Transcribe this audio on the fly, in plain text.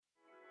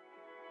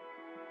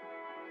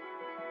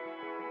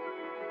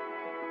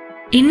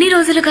ఇన్ని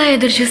రోజులుగా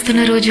ఎదురు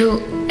చూస్తున్న రోజు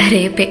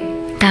రేపే.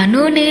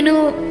 తను నేను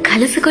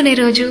కలుసుకునే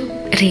రోజు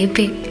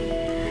రేపే.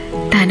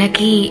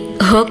 తనకి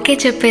ఓకే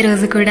చెప్పే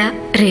రోజు కూడా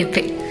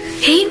రేపే.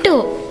 ఏంటో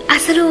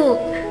అసలు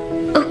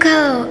ఒక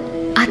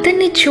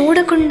అతన్ని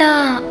చూడకుండా,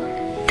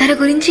 తన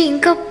గురించి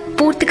ఇంకా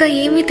పూర్తిగా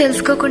ఏమీ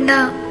తెలుసుకోకుండా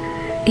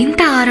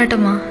ఇంత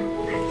ఆరాటమా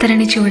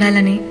తనని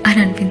చూడాలని అని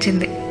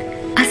అనిపించింది.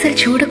 అసలు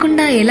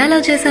చూడకుండా ఎలా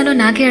లవ్ చేశానో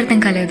నాకే అర్థం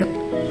కాలేదు.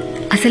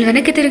 అసలు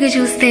వెనక్కి తిరిగి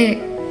చూస్తే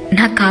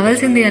నాకు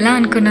కావాల్సింది ఎలా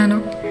అనుకున్నాను,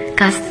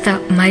 కాస్త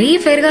మరీ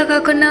ఫేర్గా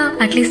కాకుండా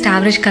అట్లీస్ట్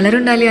యావరేజ్ కలర్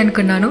ఉండాలి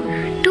అనుకున్నాను.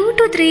 2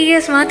 to 3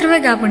 years మాత్రమే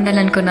గ్యాప్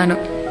ఉండాలనుకున్నాను.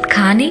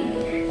 కానీ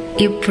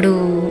ఇప్పుడు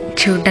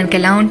చూడడానికి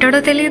ఎలా ఉంటాడో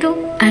తెలియదు,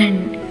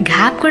 అండ్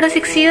గ్యాప్ కూడా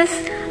 6 years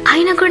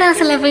అయినా కూడా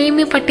అసలు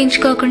అవేమీ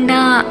పట్టించుకోకుండా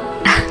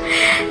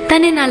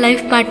తనే నా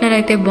లైఫ్ పార్ట్నర్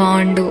అయితే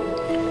బాగుండు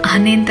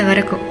అనేంత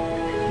వరకు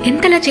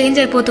ఎంతలా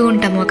చేంజ్ అయిపోతూ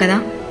ఉంటామో కదా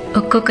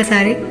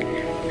ఒక్కొక్కసారి.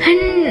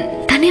 అండ్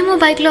తనేమో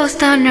బైక్లో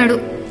వస్తా అన్నాడు.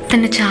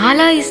 తను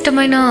చాలా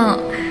ఇష్టమైన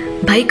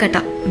బైక్ అట,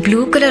 బ్లూ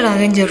కలర్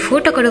అవెంజర్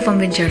ఫోటో కూడా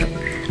పంపించాడు.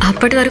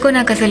 అప్పటి వరకు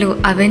నాకు అసలు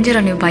అవెంజర్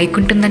అనే బైక్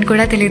ఉంటుందని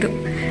కూడా తెలీదు,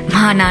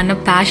 మా నాన్న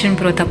ప్యాషన్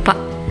ప్రో తప్ప.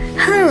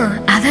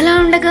 అదలా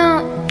ఉండగా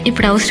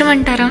ఇప్పుడు అవసరం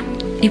అంటారా?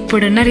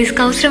 ఇప్పుడున్న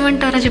రిస్క్ అవసరం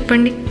అంటారా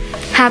చెప్పండి?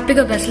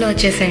 హ్యాపీగా బస్సులో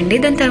వచ్చేసేయండి,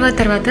 దాని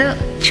తర్వాత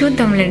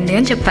చూద్దాంలేండి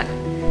అని చెప్పా.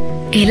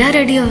 ఎలా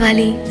రెడీ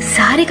అవ్వాలి,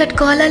 సారీ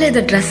కట్టుకోవాలా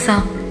లేదా డ్రెస్సా,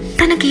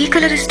 తనకి ఏ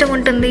కలర్ ఇష్టం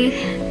ఉంటుంది,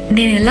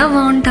 నేను ఎలా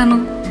బాగుంటాను,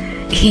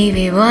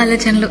 ఏవేవో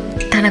ఆలోచనలు.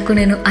 తనకు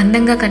నేను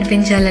అందంగా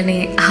కనిపించాలని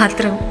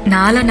ఆత్రం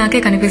నాలో నాకే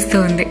కనిపిస్తూ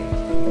ఉంది.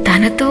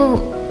 తనతో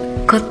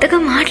కొత్తగా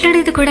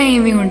మాట్లాడేది కూడా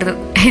ఏమీ ఉండదు,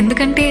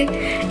 ఎందుకంటే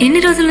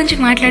ఎన్ని రోజుల నుంచి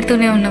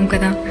మాట్లాడుతూనే ఉన్నాం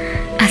కదా,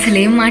 అసలు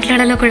ఏం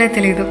మాట్లాడాలో కూడా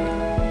తెలీదు.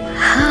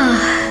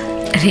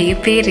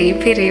 రేపే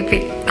రేపే రేపే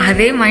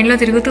అదే మైండ్లో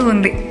తిరుగుతూ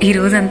ఉంది ఈ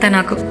రోజంతా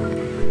నాకు.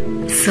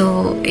 సో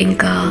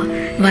ఇంకా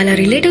వాళ్ళ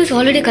రిలేటివ్స్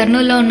ఆల్రెడీ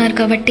కర్నూలులో ఉన్నారు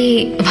కాబట్టి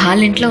వాళ్ళ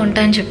ఇంట్లో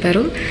ఉంటా అని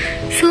చెప్పారు.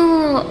 సో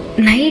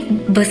నైట్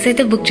బస్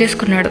అయితే బుక్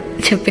చేసుకున్నాడు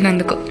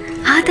చెప్పినందుకు.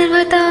 ఆ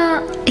తర్వాత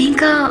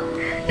ఇంకా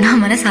నా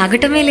మనసు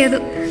ఆగటమే లేదు.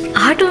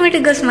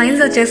 ఆటోమేటిక్గా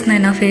స్మైల్స్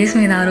వచ్చేస్తున్నాయి నా ఫేస్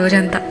మీద ఆ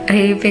రోజంతా.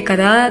 రేపే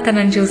కదా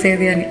తనని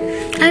చూసేది అని.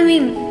 ఐ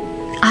మీన్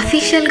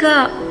అఫీషియల్గా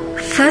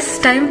ఫస్ట్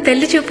టైం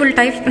పెళ్లి చూపుల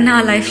టైప్ నా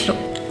లైఫ్లో.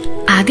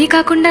 అది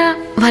కాకుండా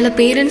వాళ్ళ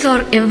పేరెంట్స్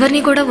ఎవరిని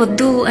కూడా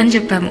వద్దు అని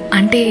చెప్పాము.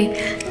 అంటే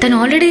తను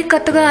ఆల్రెడీ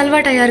కొత్తగా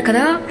అలవాటు అయ్యారు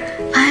కదా,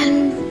 అండ్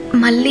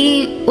మళ్ళీ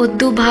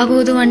వద్దు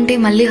బాగోదు అంటే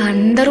మళ్ళీ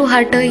అందరూ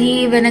హర్ట్ అయ్యి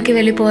వెనక్కి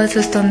వెళ్ళిపోవాల్సి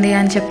వస్తుంది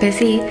అని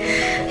చెప్పేసి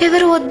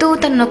ఎవరు వద్దు,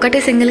 తను ఒక్కటే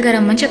సింగిల్గా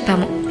రమ్మని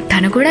చెప్పాము.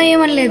 తను కూడా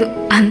ఏమనలేదు,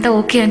 అంతా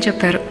ఓకే అని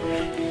చెప్పారు.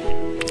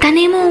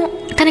 తనేమో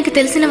తనకి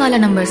తెలిసిన వాళ్ళ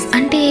నంబర్స్,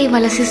 అంటే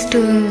వాళ్ళ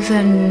సిస్టర్స్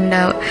అండ్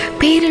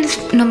పేరెంట్స్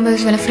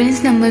నంబర్స్, వాళ్ళ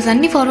ఫ్రెండ్స్ నంబర్స్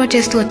అన్నీ ఫార్వర్డ్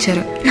చేస్తూ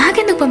వచ్చారు.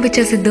 నాకెందుకు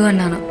పంపించేసిద్దు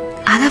అన్నాను.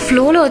 అలా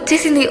ఫ్లోలో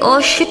వచ్చేసింది. ఓ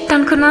షిట్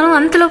అనుకున్నాను.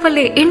 అంత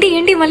లోపలే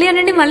ఏంటి మళ్ళీ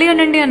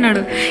అనండి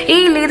అన్నాడు.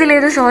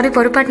 లేదు సారీ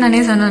పొరపాటున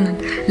అనేసి అన్నాను.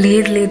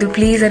 లేదు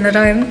ప్లీజ్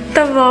అన్నారా. ఎంత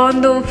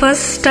బాగుందో,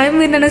 ఫస్ట్ టైం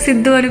మీరు నన్ను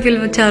సిద్ధు అని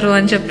పిలిచారు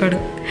అని చెప్పాడు.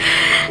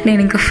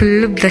 నేను ఇంకా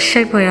ఫుల్ బ్లష్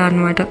అయిపోయా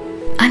అనమాట.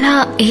 అలా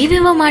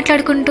ఏవేవో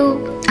మాట్లాడుకుంటూ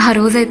ఆ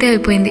రోజైతే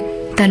అయిపోయింది.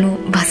 తను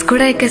బస్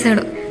కూడా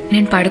ఎక్కేశాడు.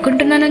 నేను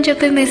పడుకుంటున్నానని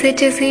చెప్పి మెసేజ్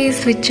చేసి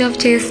స్విచ్ ఆఫ్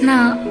చేసినా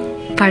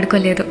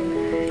పడుకోలేదు.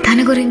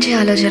 తన గురించి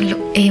ఆలోచనలు,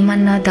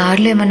 ఏమన్నా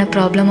దారిలో ఏమన్నా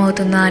ప్రాబ్లం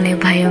అవుతుందా అనే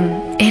భయం,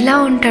 ఎలా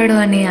ఉంటాడో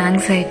అనే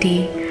యాంగ్జైటీ,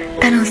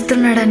 తను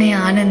వస్తున్నాడనే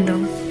ఆనందం,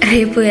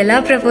 రేపు ఎలా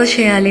ప్రపోజ్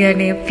చేయాలి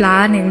అనే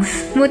ప్లానింగ్స్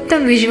మొత్తం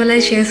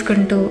విజువలైజ్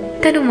చేసుకుంటూ,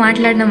 తను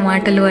మాట్లాడిన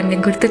మాటలు అన్ని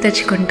గుర్తు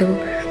తెచ్చుకుంటూ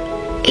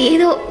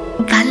ఏదో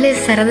భలే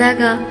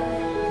సరదాగా,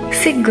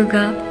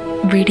 సిగ్గుగా,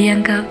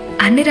 బిడియంగా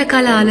అన్ని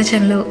రకాల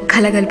ఆలోచనలు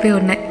కలగలిపి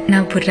ఉన్నాయి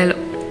నా బుర్రలో.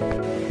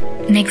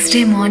 నెక్స్ట్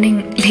డే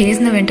మార్నింగ్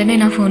లేచిన వెంటనే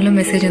నా ఫోన్లో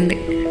మెసేజ్ ఉంది,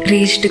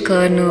 రీచ్డ్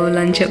కర్నూల్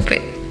అని చెప్పి.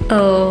 ఓ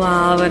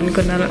వావ్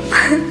అనుకున్నాను.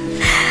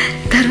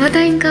 తర్వాత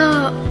ఇంకా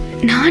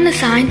నాన్న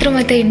సాయంత్రం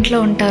అయితే ఇంట్లో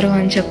ఉంటారు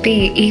అని చెప్పి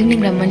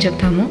ఈవినింగ్ రమ్మని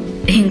చెప్పాము.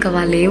 ఇంకా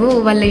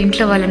వాళ్ళ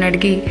ఇంట్లో వాళ్ళని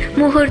అడిగి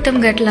ముహూర్తం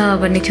గట్లా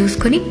అవన్నీ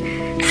చూసుకొని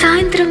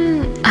సాయంత్రం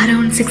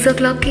అరౌండ్ 6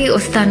 o'clockకి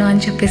వస్తాను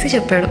అని చెప్పేసి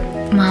చెప్పాడు.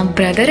 మా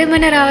బ్రదర్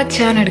ఏమైనా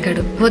రావచ్చా అని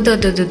అడిగాడు.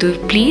 వద్దు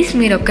ప్లీజ్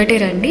మీరు ఒక్కటే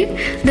రండి,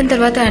 దాని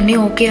తర్వాత అన్నీ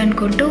ఓకే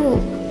అనుకుంటూ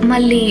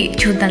మళ్ళీ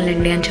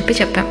చూద్దాంలేండి అని చెప్పి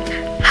చెప్పాం.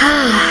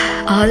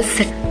 All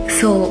set.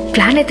 సో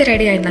ప్లాన్ అయితే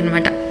రెడీ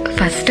అయిందనమాట.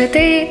 ఫస్ట్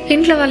అయితే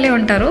ఇంట్లో వాళ్ళే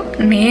ఉంటారు,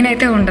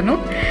 నేనైతే ఉండను.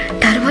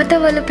 తర్వాత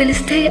వాళ్ళు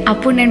పిలిస్తే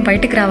అప్పుడు నేను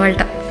బయటికి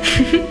రావాలట.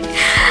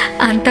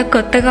 అంత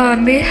కొత్తగా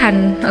ఉంది.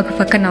 అండ్ ఒక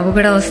పక్క నవ్వు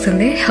కూడా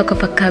వస్తుంది, ఒక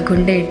పక్క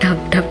గుండె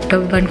డబ్ డబ్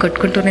డబ్ అని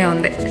కొట్టుకుంటూనే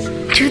ఉంది.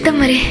 చూద్దాం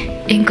మరి,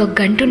 ఇంకొక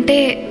గంట ఉంటే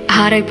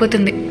 6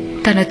 అయిపోతుంది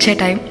తను వచ్చే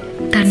టైం.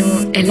 తను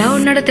ఎలా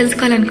ఉన్నాడో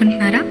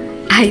తెలుసుకోవాలనుకుంటున్నారా?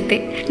 అయితే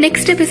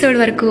నెక్స్ట్ ఎపిసోడ్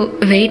వరకు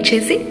వెయిట్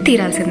చేసి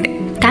తీరాల్సిందే.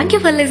 Thank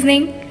you for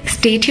listening.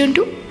 Stay tuned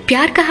to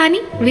Pyaar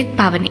Kahani with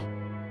Pavani.